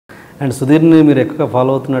And సుధీర్ని మీరు ఎక్కువగా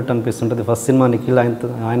follow అవుతున్నట్టు అనిపిస్తుంటుంది. ఫస్ట్ సినిమా నిఖిల్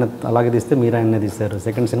ఆయన అలాగే తీస్తే మీరు ఆయన్నే తీస్తారు,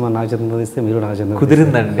 సెకండ్ సినిమా నాగచంద్ర తీస్తే మీరు నాగచంద్ర.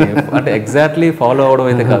 కుదిరిందండి, అంటే ఎగ్జాక్ట్లీ ఫాలో అవడం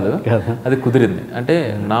అయితే కాదు, అది కుదిరింది. అంటే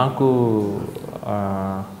నాకు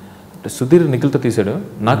సుధీర్ నిఖిల్తో తీసాడు,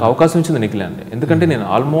 నాకు అవకాశం ఇచ్చింది నిఖిల్ అండి. ఎందుకంటే నేను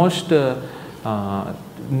ఆల్మోస్ట్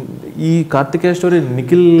ఈ కార్తికేయ స్టోరీ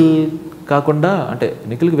నిఖిల్ కాకుండా, అంటే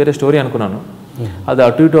నిఖిల్కి వేరే స్టోరీ అనుకున్నాను, అది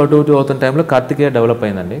అటు ఇటు అవుతున్న టైంలో కార్తికేయ డెవలప్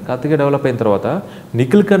అయిందండి. కార్తికేయ డెవలప్ అయిన తర్వాత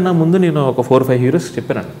నిఖిల్ కన్నా ముందు నేను ఒక 4-5 హీరోస్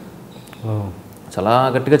చెప్పానండి, చాలా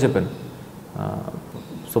గట్టిగా చెప్పాను.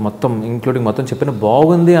 సో మొత్తం ఇంక్లూడింగ్ మొత్తం చెప్పిన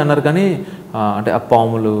బాగుంది అన్నారు, కానీ అంటే ఆ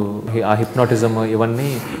పాములు, ఆ హిప్నాటిజం ఇవన్నీ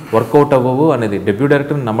వర్కౌట్ అవ్వవు అనేది డెబ్యూ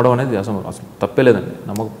డైరెక్టర్ని నమ్మడం అనేది అసలు తప్పే లేదండి,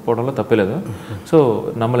 నమ్మకపోవడంలో తప్పే లేదు. సో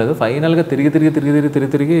నమ్మలేదు. ఫైనల్గా తిరిగి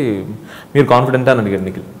మీరు కాన్ఫిడెంట్ అని అడిగారు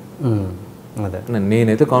నిఖిల్. అదే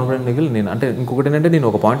నేనైతే కాన్ఫిడెంట్ నిఖిల్. నేను అంటే ఇంకొకటి ఏంటంటే నేను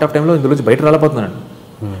ఒక పాయింట్ ఆఫ్ టైంలో ఇందులోంచి బయట రాలేకపోతున్నాను,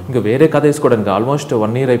 ఇంకా వేరే కథ వేసుకోవడానికి ఆల్మోస్ట్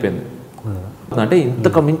 1 year అయిపోయింది. అంటే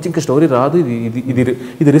ఇంతకు మించి ఇంకా స్టోరీ రాదు,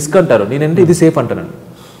 ఇది రిస్క్ అంటారు, నేనంటే ఇది సేఫ్ అంటానండి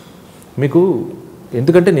మీకు.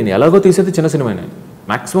 ఎందుకంటే నేను ఎలాగో తీసేది చిన్న సినిమానే,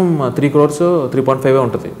 మ్యాక్సిమం 3 crores 3.5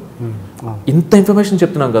 ఉంటుంది. ఇంత ఇన్ఫర్మేషన్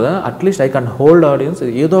చెప్తున్నాం కదా, at least I can hold audience,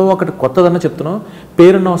 ఏదో ఒకటి కొత్తదన్నా చెప్తున్నాం,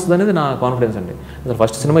 పేరున్న వస్తుంది అనేది నా కాన్ఫిడెన్స్ అండి. అసలు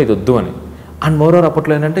ఫస్ట్ సినిమా ఇది వద్దు అని. అండ్ మోరోవర్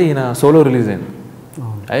అప్పట్లో ఏంటంటే ఈయన సోలో రిలీజ్ అయింది.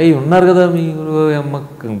 అయ్యి ఉన్నారు కదా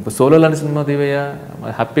మీరు, సోలో లాంటి సినిమా తీవయ్యా,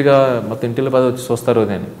 హ్యాపీగా మొత్తం ఇంటిలో పది వచ్చి చూస్తారు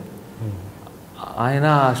అని. ఆయన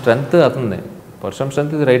స్ట్రెంగ్త్ అతనిది, పర్సన్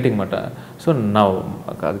స్ట్రెంగ్త్ ఇది రైటింగ్ మాట. సో నా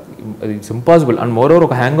ఇట్స్ ఇంపాసిబుల్. అండ్ మోరోవర్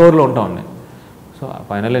ఒక హ్యాంగ్ ఓవర్లో ఉంటామండి. సో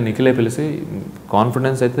ఫైనల్లీ నిఖిలే పిలిచి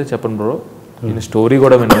కాన్ఫిడెన్స్ అయితే చెప్పండి బ్రో, నేను స్టోరీ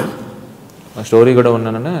కూడా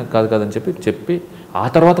ఉన్నానని కాదని చెప్పి ఆ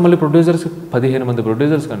తర్వాత మళ్ళీ ప్రొడ్యూసర్స్ 15 మంది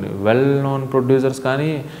ప్రొడ్యూసర్స్ కానీ, వెల్ నోన్ ప్రొడ్యూసర్స్ కానీ,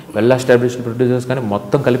 వెల్ ఎస్టాబ్లిష్డ్ ప్రొడ్యూసర్స్ కానీ,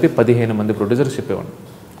 మొత్తం కలిపి 15 మంది ప్రొడ్యూసర్స్ చెప్పేవాడు.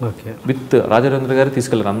 ఓకే. విత్ రాజేంద్ర గారు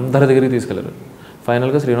తీసుకెళ్ళారు, అందరి దగ్గరికి తీసుకెళ్ళారు.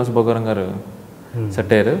 ఫైనల్గా శ్రీనివాస్ భోగారం గారు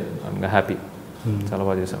సెట్ అయ్యారు. హ్యాపీ, చాలా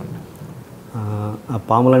బాగా చేసామండి. ఆ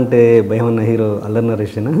పాములంటే భయం ఉన్న హీరో అల్లరి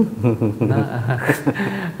నరేషేనా?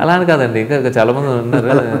 అలా అని కాదండి, ఇంకా చాలామంది ఉన్నారు.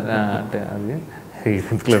 అంటే అది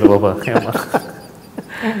బాబా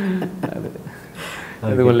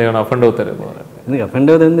అది వాళ్ళు ఏమైనా అఫెండ్ అవుతారు. ఎందుకు అఫెండ్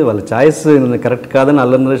అవుతుంది? వాళ్ళ చాయిస్ కరెక్ట్ కాదని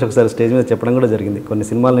అల్లరి నరేష్ ఒకసారి స్టేజ్ మీద చెప్పడం కూడా జరిగింది. కొన్ని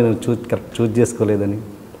సినిమాలు నేను కరెక్ట్ చూజ్ చేసుకోలేదని.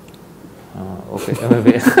 ఓకే.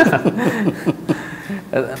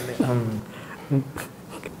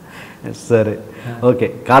 సరే, ఓకే.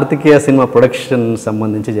 కార్తికేయ సినిమా ప్రొడక్షన్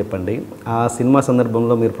సంబంధించి చెప్పండి. ఆ సినిమా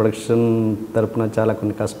సందర్భంలో మీరు ప్రొడక్షన్ తరపున చాలా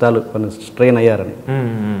కొన్ని కష్టాలు, కొన్ని స్ట్రెయిన్ అయ్యారని,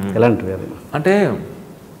 ఎలాంటివి అది? అంటే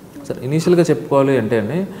సార్ ఇనీషియల్గా చెప్పుకోవాలి అంటే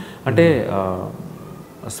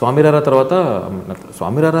స్వామిరారా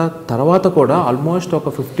తర్వాత కూడా ఆల్మోస్ట్ ఒక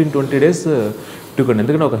 15-20 days ఇట్టుకోండి.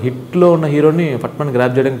 ఎందుకంటే ఒక హిట్లో ఉన్న హీరోని ఫట్మన్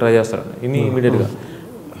గ్రాప్ చేయడానికి ట్రై చేస్తారండి ఇమీడియట్గా.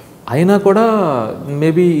 అయినా కూడా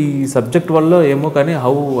మేబీ ఈ సబ్జెక్ట్ వల్ల ఏమో, కానీ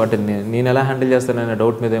అంటే నేను ఎలా హ్యాండిల్ చేస్తాననే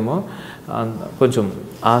డౌట్ మీద ఏమో కొంచెం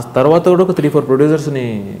ఆ తర్వాత కూడా ఒక 3-4 ప్రొడ్యూసర్స్ని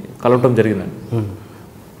కలవటం జరిగిందండి.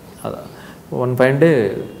 వన్ ఫైన్ డే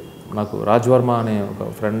నాకు రాజ్ వర్మ అనే ఒక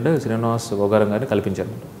ఫ్రెండ్ శ్రీనివాస్ భోగారం గారిని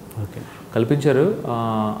కల్పించారు.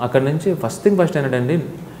 అక్కడి నుంచి ఫస్ట్ ఏంటంటే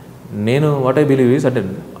నేను వాట్ ఐ బిలీవ్ ఈజ్, అంటే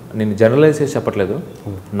నేను జనరలైజ్ చేసి చెప్పట్లేదు,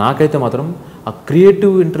 నాకైతే మాత్రం ఆ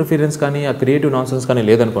క్రియేటివ్ ఇంటర్ఫీరెన్స్ కానీ, ఆ క్రియేటివ్ నాన్సెన్స్ కానీ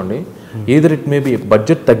లేదనుకోండి, either it may be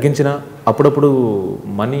budget తగ్గించినా, అప్పుడప్పుడు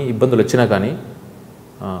మనీ ఇబ్బందులు వచ్చినా కానీ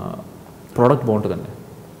ప్రోడక్ట్ బాగుంటుందండి.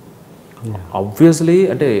 ఆబ్వియస్లీ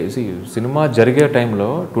అంటే సినిమా జరిగే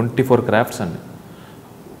టైంలో 24 crafts అండి,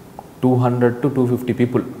 200 to 250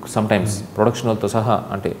 people సమ్టైమ్స్ ప్రొడక్షన్ వాళ్ళతో సహా,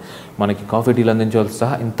 అంటే మనకి కాఫీ టీలు అందించే వాళ్ళతో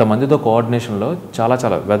సహా ఇంతమందితో కోఆర్డినేషన్లో చాలా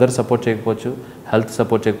వెదర్ సపోర్ట్ చేయకపోవచ్చు, హెల్త్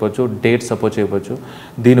సపోర్ట్ చేయకపోవచ్చు, డేట్ సపోర్ట్ చేయకపోవచ్చు,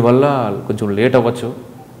 దీనివల్ల కొంచెం లేట్ అవ్వచ్చు.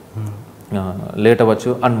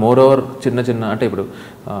 అండ్ మోర్ ఓవర్ చిన్న అంటే ఇప్పుడు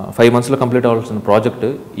 5 monthsలో కంప్లీట్ అవ్వాల్సిన ప్రాజెక్ట్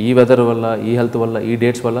ఈ వెదర్ వల్ల, ఈ హెల్త్ వల్ల, ఈ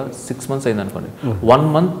డేట్స్ వల్ల 6 months అయింది అనుకోండి. 1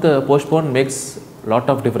 month postpone makes lot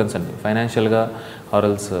of difference అండి, ఫైనాన్షియల్గా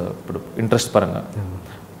ఆర్ఎల్స్ ఇప్పుడు ఇంట్రెస్ట్ పరంగా.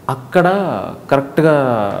 అక్కడ కరెక్ట్గా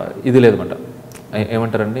ఇది లేదన్నమాట,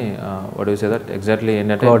 ఏమంటారండి what you say that exactly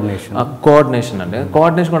ఏంటంటే కోఆర్డినేషన్ అండి.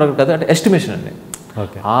 కోఆర్డినేషన్ కూడా కాదు, అంటే ఎస్టిమేషన్ అండి.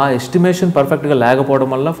 ఆ ఎస్టిమేషన్ పర్ఫెక్ట్గా లేకపోవడం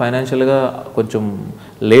వల్ల ఫైనాన్షియల్గా కొంచెం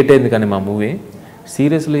లేట్ అయింది. కానీ మా మూవీ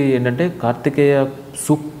సీరియస్లీ ఏంటంటే కార్తికేయ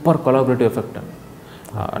సూపర్ కొలాబరేటివ్ ఎఫెక్ట్ అండి.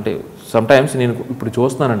 అంటే సమ్టైమ్స్ నేను ఇప్పుడు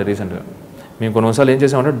చూస్తున్నానండి రీసెంట్గా, మేము కొన్నిసార్లు ఏం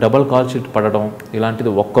చేసామంటే డబల్ కాల్ షీట్ పడడం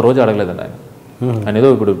ఇలాంటిది ఒక్కరోజు అడగలేదండి ఆయన. అనేదో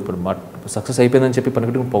ఇప్పుడు సక్సెస్ అయిపోయిందని చెప్పి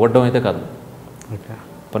పనిగట్టుకుని పొగడడం అయితే కాదు,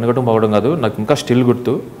 నాకు ఇంకా స్టిల్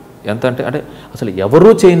గుర్తు. ఎంత అంటే అసలు ఎవరూ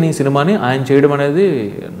చేయని సినిమాని ఆయన చేయడం అనేది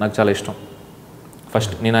నాకు చాలా ఇష్టం.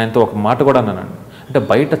 ఫస్ట్ నేను ఆయనతో ఒక మాట కూడా అన్నానండి, అంటే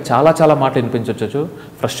బయట చాలా మాటలు వినిపించవచ్చు,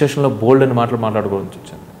 ఫ్రస్ట్రేషన్లో బోల్డ్ అని మాటలు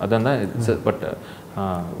మాట్లాడుకోవచ్చు, అదన్నా. బట్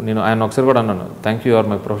నేను ఆయన ఒకసారి కూడా అన్నాను, thank you are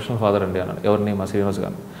my professional father అండి అన్నాడు. ఎవరిని? మా శ్రీనివాస్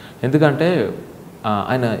గారు. ఎందుకంటే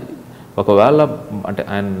ఆయన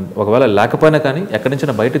ఒకవేళ లేకపోయినా కానీ ఎక్కడి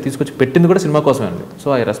నుంచి బయట తీసుకొచ్చి పెట్టింది కూడా సినిమా కోసమే అండి. So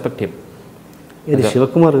I respect him. ఇది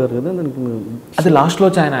శివకుమార్ గారు కదా దానికి? అది లాస్ట్లో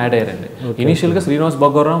వచ్చి ఆయన యాడ్ అయ్యారండి. ఇనీషియల్గా శ్రీనివాస్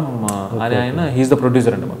బొగ్గవరం ఆయన హీఈస్ ద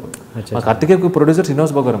ప్రొడ్యూసర్ అండి. మా కార్తికేయకు ప్రొడ్యూసర్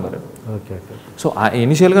శ్రీనివాస్ బొగ్గవరం గారు. సో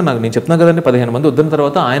ఇనీషియల్గా నేను చెప్తున్నాను కదండి, 15 మంది వద్దిన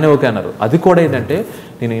తర్వాత ఆయన ఓకే అన్నారు. అది కూడా ఏంటంటే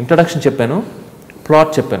నేను ఇంట్రడక్షన్ చెప్పాను,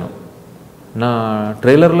 ప్లాట్ చెప్పాను, నా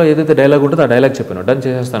ట్రైలర్లో ఏదైతే డైలాగ్ ఉంటుందో ఆ డైలాగ్ చెప్పాను, డన్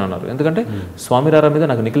చేసేస్తానన్నారు. ఎందుకంటే స్వామిరారా మీద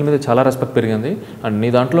నాకు నిఖిల్ మీద చాలా రెస్పెక్ట్ పెరిగింది అండ్ నీ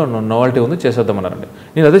దాంట్లో నోవాలిటీ ఉంది, చేసేద్దామన్నారండి.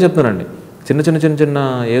 నేను అదే చెప్తున్నానండి, చిన్న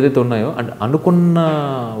ఏదైతే ఉన్నాయో అండ్ అనుకున్న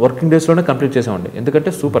వర్కింగ్ డేస్లోనే కంప్లీట్ చేసామండి. ఎందుకంటే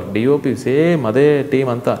సూపర్ డిఓపి సేమ్ అదే టీం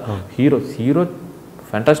అంతా, హీరో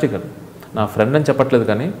ఫ్యాంటాస్టిక్ అండి. నా ఫ్రెండ్ అని చెప్పట్లేదు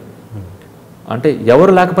కానీ అంటే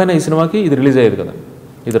ఎవరు లేకపోయినా ఈ సినిమాకి ఇది రిలీజ్ అయ్యేది కదా.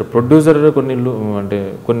 ఇద్దరు ప్రొడ్యూసర్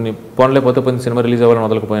కొన్ని పోనలేకపోతే సినిమా రిలీజ్ అవ్వాలని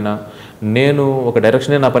వదలకపోయినా, నేను ఒక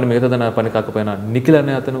డైరెక్షనే నా పని, మిగతాది నా పని కాకపోయినా, నిఖిల్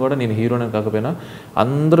అనే అతను కూడా నేను హీరోనే కాకపోయినా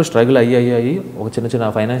అందరూ స్ట్రగుల్ అయ్యి ఒక చిన్న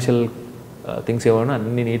ఫైనాన్షియల్ థింగ్స్ ఏమైనా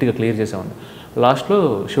అన్ని నీట్గా క్లియర్ చేసామండి. లాస్ట్లో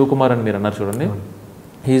శివకుమార్ అని మీరు అన్నారు చూడండి,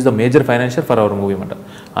 he's the major financier for hour movie అన్నమాట.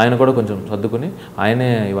 ఆయన కూడా కొంచెం సర్దుకుని ఆయనే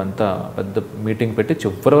ఇవంతా పెద్ద మీటింగ్ పెట్టి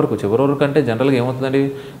చివరి వరకు అంటే జనరల్గా ఏమవుతుందండి,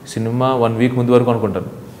 సినిమా 1 వీక్ ముందు వరకు అనుకుంటాను,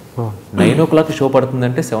 9 o'clock షో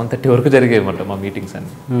పడుతుందంటే 7:30 వరకు జరిగాయి అన్నమాట మా మీటింగ్స్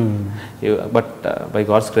అన్ని. బట్ బై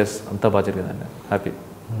గాడ్స్ గ్రేస్ అంతా బాగా జరిగిందండి, హ్యాపీ.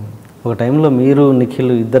 ఒక టైంలో మీరు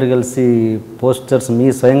నిఖిల్ ఇద్దరు కలిసి పోస్టర్స్ మీ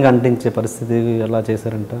స్వయంగా అంటించే పరిస్థితి ఎలా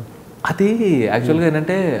చేశారంట? అది యాక్చువల్గా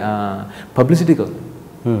ఏంటంటే పబ్లిసిటీ కాదు,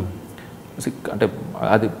 అంటే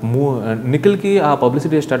అది నిఖిల్కి ఆ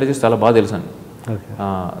పబ్లిసిటీ స్ట్రాటజీస్ చాలా బాగా తెలుసు అండి.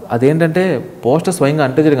 అదేంటంటే పోస్టర్ స్వయంగా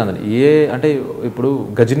అంటే జరిగిందండి. అంటే ఇప్పుడు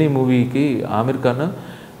గజనీ మూవీకి ఆమిర్ ఖాన్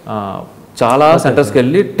చాలా సెంటర్స్కి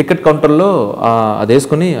వెళ్ళి టికెట్ కౌంటర్లో అది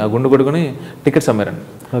వేసుకుని ఆ గుండు కొడుకుని tickets అమ్మారండి.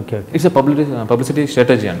 It's a publicity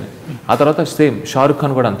strategy అండి. ఆ తర్వాత సేమ్ షారుఖ్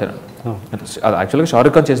ఖాన్ కూడా అంతేనండి. అది యాక్చువల్గా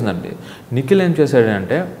షారుఖ్ ఖాన్ చేసిందండి. నిఖిల్ ఏం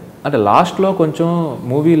చేశాడంటే అంటే లాస్ట్లో కొంచెం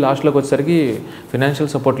మూవీ లాస్ట్లోకి వచ్చేసరికి ఫినాన్షియల్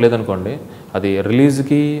సపోర్ట్ లేదనుకోండి, అది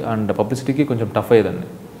రిలీజ్కి అండ్ పబ్లిసిటీకి కొంచెం tough అయ్యేదండి.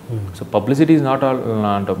 So publicity is not all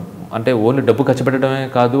అంటే ఓన్లీ డబ్బు ఖర్చు పెట్టడమే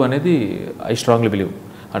కాదు అనేది ఐ స్ట్రాంగ్లీ బిలీవ్.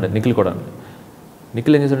 అంటే నిఖిల్ కూడా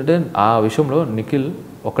నిఖిల్ ఏం చేశాడంటే ఆ విషయంలో నిఖిల్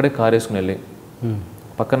ఒక్కడే కార్ వేసుకుని వెళ్ళి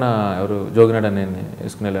పక్కన ఎవరు జోగినాడు అని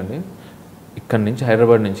వేసుకుని వెళ్ళండి, ఇక్కడి నుంచి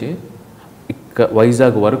హైదరాబాద్ నుంచి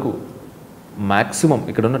వైజాగ్ వరకు మ్యాక్సిమం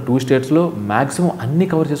ఇక్కడ ఉన్న 2 స్టేట్స్లో మ్యాక్సిమం అన్నీ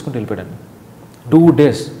కవర్ చేసుకుంటూ వెళ్ళిపోయాడండి. 2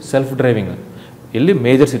 days సెల్ఫ్ డ్రైవింగ్ వెళ్ళి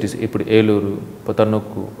మేజర్ సిటీస్, ఇప్పుడు ఏలూరు,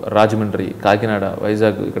 తన్నొక్కు, రాజమండ్రి, కాకినాడ,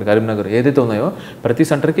 వైజాగ్, ఇక్కడ కరీంనగర్ ఏదైతే ఉన్నాయో ప్రతి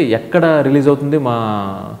సెంటర్కి ఎక్కడ రిలీజ్ అవుతుంది మా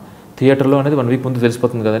థియేటర్లో అనేది 1 వీక్ ముందు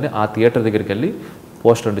తెలిసిపోతుంది కదండి. ఆ థియేటర్ దగ్గరికి వెళ్ళి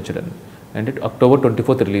పోస్టర్ అంటించడండి, అంటే October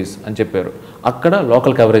 24th రిలీజ్ అని చెప్పారు. అక్కడ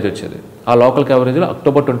లోకల్ కవరేజ్ వచ్చేది. ఆ local కవరేజ్లో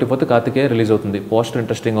October 24th Karthikeya release అవుతుంది, పోస్టర్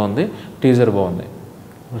ఇంట్రెస్టింగ్గా ఉంది, టీజర్ బాగుంది.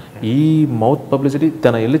 ఈ మౌత్ పబ్లిసిటీ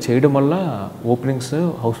తన వెళ్ళి చేయడం వల్ల ఓపెనింగ్స్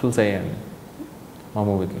హౌస్ఫుల్స్ అయ్యాయండి మా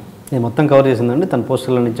మూవీకి. మొత్తం కవర్ చేసిందండి తన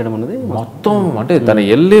పోస్టర్లో ఇచ్చడం అనేది మొత్తం. అంటే తను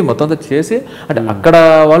వెళ్ళి మొత్తం అంతా చేసి అంటే అక్కడ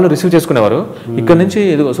వాళ్ళు రిసీవ్ చేసుకునేవారు, ఇక్కడ నుంచి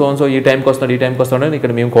సో ఈ టైంకి వస్తాడు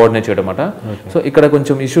ఇక్కడ మేము కోఆర్డినేట్ చేయడం అన్నమాట. సో ఇక్కడ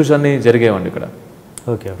కొంచెం ఇష్యూస్ అన్నీ జరిగేవండి ఇక్కడ.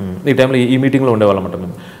 ఈ టైంలో ఈ మీటింగ్లో ఉండేవాళ్ళం అన్నమాట.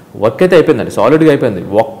 మేము వర్క్ అయితే అయిపోయిందండి, సాలిడ్గా అయిపోయింది.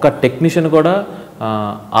 ఒక్క టెక్నీషియన్ కూడా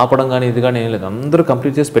ఆపడం కానీ ఇది కానీ ఏం లేదు, అందరూ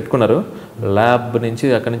కంప్లీట్ చేసి పెట్టుకున్నారు. ల్యాబ్ నుంచి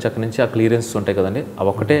అక్కడి నుంచి ఆ క్లియరెన్స్ ఉంటాయి కదండి, అవి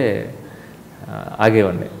ఒక్కటే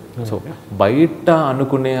ఆగేవండి. సో బయట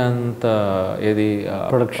అనుకునే అంత ఏది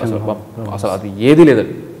ప్రొడక్షన్ అసలు అది ఏది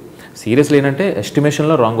లేదండి. సీరియస్లీ ఏంటంటే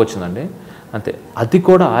ఎస్టిమేషన్లో రాంగ్ వచ్చిందండి అంతే. అది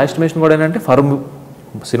కూడా ఆ ఎస్టిమేషన్ కూడా ఏంటంటే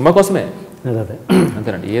సినిమా కోసమే,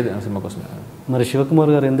 అంతేనండి, ఏది సినిమా కోసమే. మరి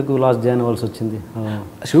శివకుమార్ గారు ఎందుకు లాస్ట్ జాయిన్ అవ్వాల్సి వచ్చింది?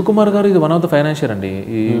 శివకుమార్ గారు ఇది వన్ ఆఫ్ ద ఫైనాన్షియర్ అండి.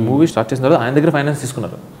 ఈ మూవీ స్టార్ట్ చేసిన తర్వాత ఆయన దగ్గర ఫైనాన్స్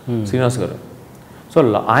తీసుకున్నారు శ్రీనివాస్ గారు. సో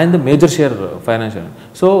ఆయన మేజర్ షేర్ ఫైనాన్షియర్.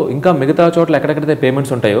 సో ఇంకా మిగతా చోట్ల ఎక్కడెక్కడైతే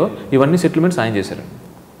పేమెంట్స్ ఉంటాయో ఇవన్నీ సెటిల్మెంట్స్ ఆయన చేశారండి.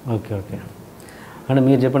 ఓకే. అంటే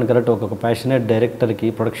మీరు చెప్పండి కరెక్ట్, ఒక్కొక్క ప్యాషనేట్ డైరెక్టర్కి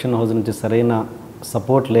ప్రొడక్షన్ హౌస్ నుంచి సరైన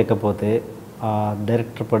సపోర్ట్ లేకపోతే ఆ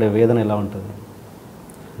డైరెక్టర్ పడే వేదన ఎలా ఉంటుంది?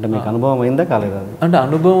 అంటే మీకు అనుభవం అయిందా కాలేదా? అంటే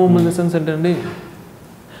అనుభవం ఇన్ ద సెన్స్ అంటే అండి,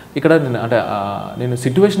 ఇక్కడ నేను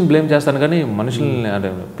సిట్యువేషన్ బ్లేమ్ చేస్తాను కానీ మనుషుల్ని అంటే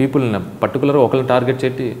పీపుల్ని పర్టికులర్గా ఒకరిని టార్గెట్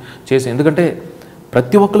చేసి ఎందుకంటే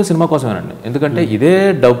ప్రతి ఒక్కరు సినిమా కోసమేనండి. ఎందుకంటే ఇదే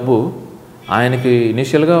డబ్బు ఆయనకి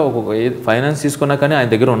ఇనిషియల్గా ఒక ఫైనాన్స్ తీసుకున్నా కానీ ఆయన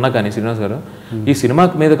దగ్గర ఉన్నా కానీ శ్రీనివాస్ గారు ఈ సినిమా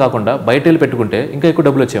మీద కాకుండా బయట వెళ్ళి పెట్టుకుంటే ఇంకా ఎక్కువ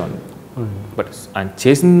డబ్బులు వచ్చేవాడిని. బట్ ఆయన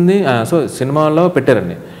చేసింది సో సినిమాలో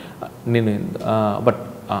పెట్టారండి నేను. బట్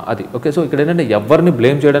అది ఓకే. సో ఇక్కడ ఏంటంటే ఎవరిని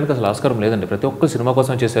బ్లేమ్ చేయడానికి అసలు ఆస్కారం లేదండి. ప్రతి ఒక్కరు సినిమా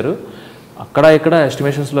కోసం చేశారు. అక్కడ ఇక్కడ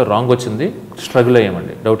ఎస్టిమేషన్స్లో రాంగ్ వచ్చింది, స్ట్రగుల్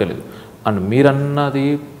అయ్యామండి, డౌటే లేదు. అండ్ మీరన్నది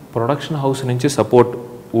ప్రొడక్షన్ హౌస్ నుంచి సపోర్ట్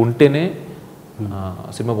ఉంటేనే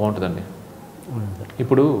సినిమా బాగుంటుందండి.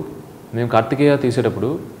 ఇప్పుడు మేము కార్తికేయ తీసేటప్పుడు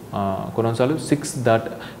కొన్నిసార్లు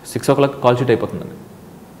 6 o'clock కాల్ షీట్ అయిపోతుందండి.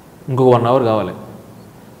 ఇంకొక 1 hour కావాలి.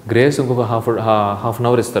 గ్రేస్ ఇంకొక హాఫ్ అన్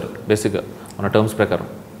అవర్ ఇస్తారు బేసిక్గా మన టర్మ్స్ ప్రకారం.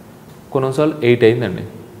 కొన్నిసార్లు 8 అయిందండి,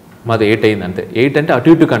 మాది 8 అయింది అంతే. 8 అంటే అటు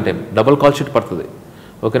ఇటు కంటే డబల్ కాల్ షీట్ పడుతుంది.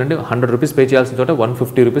 ఓకేనండి, 100 rupees పే చేయాల్సిన చోట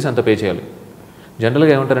 150 rupees అంత పే చేయాలి.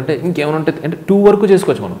 జనరల్గా ఏమంటారంటే ఇంకేమైనా ఉంటే అంటే 2 వరకు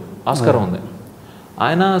చేసుకోవచ్చు, మనం ఆస్కారం ఉంది.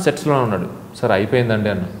 ఆయన సెట్స్లో ఉన్నాడు, సార్ అయిపోయిందండి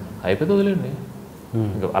అన్న, అయిపోతే వదిలేండి.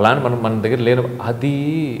 ఇంకా అలానే మన దగ్గర లేని అది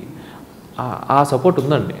ఆ సపోర్ట్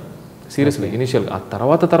ఉందండి సీరియస్లీ ఇనిషియల్గా. ఆ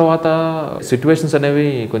తర్వాత సిచ్యువేషన్స్ అనేవి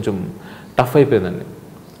కొంచెం టఫ్ అయిపోయిందండి.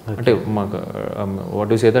 అంటే మాకు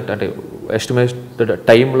వాట్ యు సే దట్, అంటే ఎస్టిమేటెడ్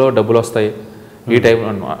టైంలో డబ్బులు వస్తాయి ఈ టైం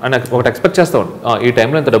అని ఒకటి ఎక్స్పెక్ట్ చేస్తాం, ఈ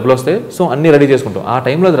టైంలో ఇంత డబ్బులు వస్తాయి, సో అన్నీ రెడీ చేసుకుంటాం. ఆ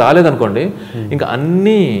టైంలో అది రాలేదనుకోండి, ఇంకా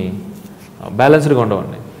అన్నీ బ్యాలెన్స్డ్గా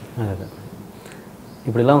ఉండవండి.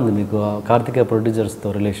 ఇప్పుడు ఎలా ఉంది మీకు కార్తికేయ ప్రొడ్యూసర్స్తో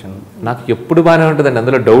రిలేషన్? నాకు ఎప్పుడు బాగానే ఉంటుందండి,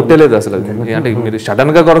 అందులో డౌటే లేదు అసలు. అంటే మీరు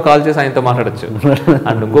సడన్గా కూడా కాల్ చేసి ఆయనతో మాట్లాడచ్చు.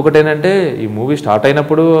 అండ్ ఇంకొకటి ఏంటంటే, ఈ మూవీ స్టార్ట్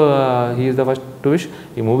అయినప్పుడు he is the first to wish.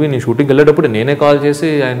 ఈ మూవీ నేను షూటింగ్కి వెళ్ళేటప్పుడు నేనే కాల్ చేసి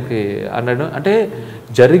ఆయనకి అన్నాడు. అంటే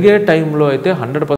జరిగే టైంలో అయితే 100%